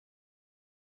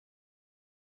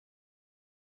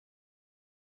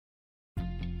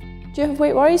Do you have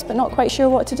weight worries but not quite sure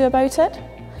what to do about it?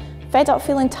 Fed up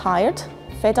feeling tired?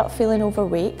 Fed up feeling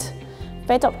overweight?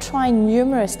 Fed up trying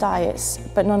numerous diets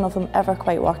but none of them ever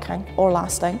quite working or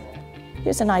lasting?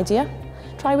 Here's an idea.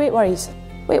 Try Weight Worries.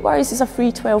 Weight Worries is a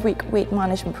free 12-week weight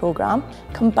management programme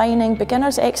combining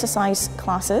beginners exercise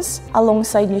classes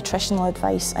alongside nutritional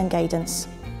advice and guidance.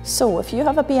 So if you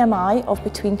have a BMI of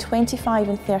between 25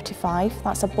 and 35,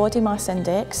 that's a body mass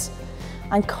index,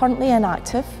 and currently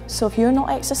inactive, so if you're not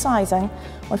exercising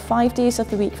on 5 days of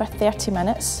the week for 30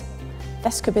 minutes,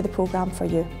 this could be the programme for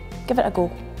you. Give it a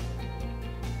go.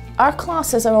 Our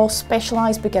classes are all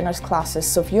specialised beginners classes,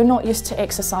 so if you're not used to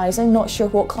exercising, not sure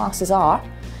what classes are,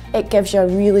 it gives you a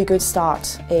really good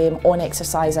start on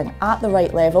exercising at the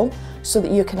right level so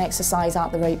that you can exercise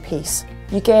at the right pace.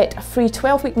 You get a free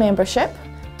 12-week membership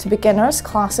to beginners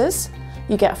classes.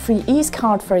 You get a free Ease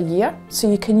card for a year,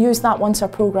 so you can use that once our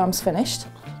programme's finished.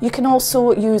 You can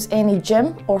also use any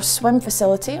gym or swim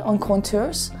facility on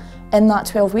contours in that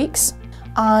 12 weeks.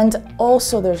 And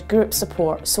also there's group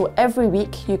support, so every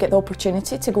week you get the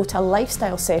opportunity to go to a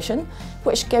lifestyle session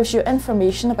which gives you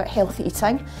information about healthy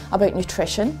eating, about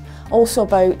nutrition, also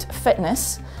about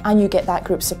fitness, and you get that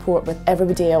group support with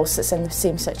everybody else that's in the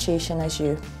same situation as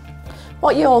you.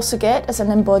 What you also get is an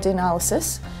in-body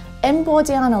analysis.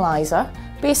 In-body analyzer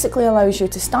basically allows you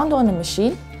to stand on a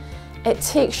machine. It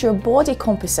takes your body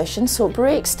composition, so it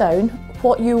breaks down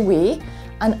what you weigh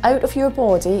and out of your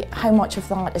body how much of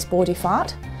that is body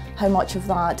fat, how much of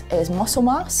that is muscle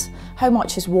mass, how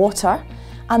much is water,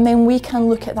 and then we can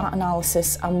look at that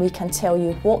analysis and we can tell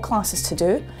you what classes to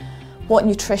do, what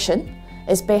nutrition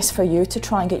is best for you to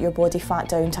try and get your body fat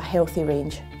down to a healthy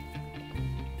range.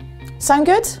 Sound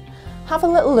good? Have a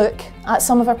little look at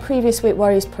some of our previous Weight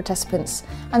Worries participants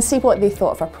and see what they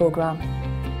thought of our programme.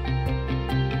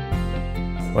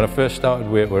 When I first started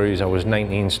Weight Worries, I was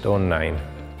 19 stone 9.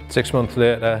 6 months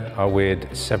later, I weighed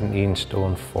 17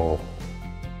 stone 4.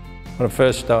 When I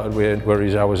first started Weight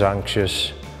Worries, I was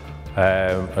anxious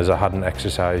as I hadn't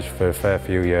exercised for a fair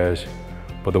few years.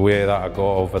 But the way that I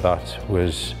got over that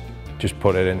was just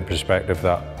put it in perspective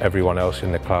that everyone else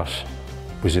in the class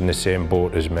was in the same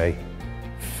boat as me.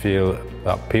 Feel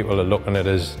that people are looking at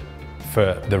us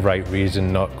for the right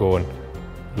reason, not going,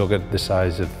 look at the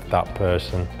size of that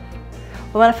person.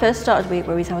 Well, when I first started Weight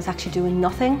Worries, I was actually doing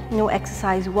nothing, no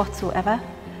exercise whatsoever.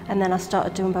 And then I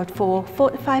started doing about 4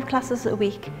 to 5 classes a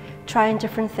week, trying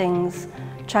different things,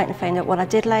 trying to find out what I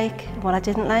did like and what I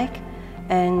didn't like.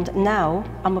 And now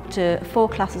I'm up to 4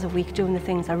 classes a week doing the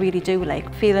things I really do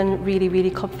like, feeling really,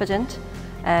 really confident.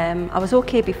 I was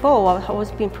okay before, I've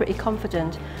always been pretty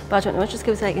confident, but I don't know, it just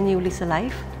gives like a new lease of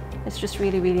life. It's just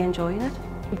really, really enjoying it.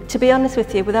 To be honest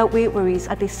with you, without Weight Worries,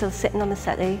 I'd be still sitting on the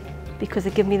settee, because they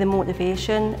give me the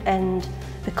motivation and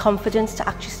the confidence to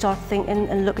actually start thinking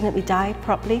and looking at my diet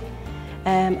properly.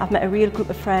 I've met a real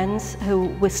group of friends who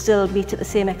will still meet at the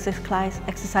same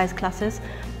exercise classes.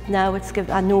 Now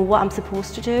I know what I'm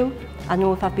supposed to do. I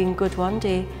know if I've been good one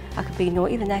day, I could be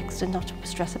naughty the next and not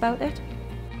stress about it.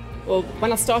 Well,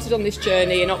 when I started on this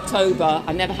journey in October,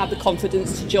 I never had the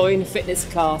confidence to join a fitness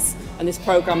class, and this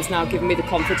programme's now given me the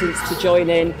confidence to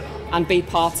join in and be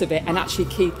part of it and actually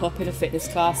keep up in a fitness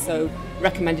class, so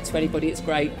recommend it to anybody, it's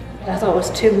great. I thought I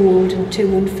was too old and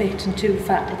too unfit and too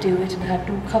fat to do it and I had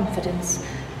no confidence.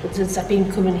 But since I've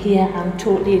been coming here, I'm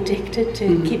totally addicted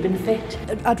to keeping fit.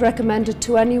 I'd recommend it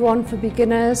to anyone for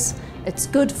beginners. It's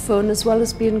good fun as well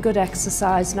as being good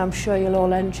exercise, and I'm sure you'll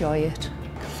all enjoy it.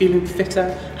 Feeling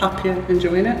fitter, happier,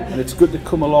 enjoying it. And it's good to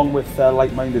come along with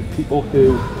like-minded people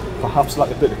who perhaps lack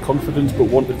a bit of confidence but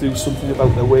want to do something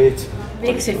about their weight.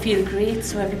 Makes it feel great,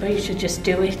 so everybody should just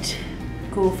do it.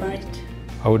 Go for it.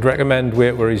 I would recommend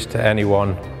Weight Worries to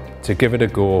anyone to give it a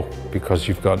go, because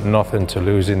you've got nothing to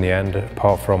lose in the end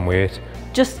apart from weight.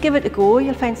 Just give it a go,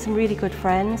 you'll find some really good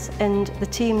friends, and the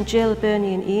team Jill,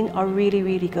 Bernie and Ian are really,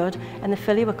 really good, and they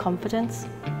fill you with confidence.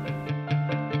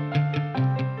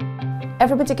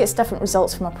 Everybody gets different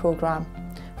results from our programme.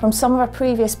 From some of our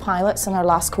previous pilots in our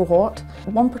last cohort,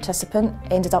 one participant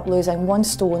ended up losing 1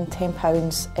 stone 10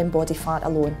 pounds in body fat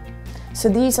alone. So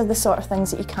these are the sort of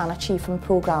things that you can achieve from a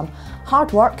programme.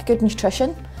 Hard work, good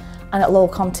nutrition, and it'll all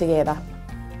come together.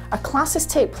 Our classes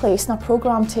take place and our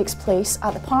programme takes place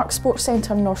at the Park Sports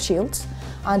Centre in North Shields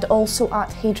and also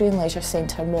at Hadrian Leisure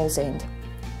Centre in Wallsend.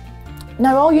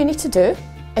 Now all you need to do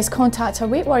is contact our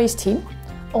Weight Worries team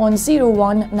on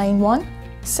 0191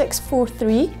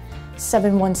 643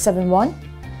 7171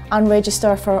 and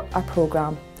register for our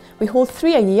programme. We hold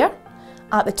 3 a year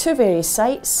at the 2 various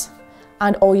sites,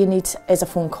 and all you need is a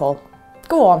phone call.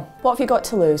 Go on, what have you got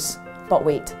to lose? But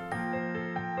wait.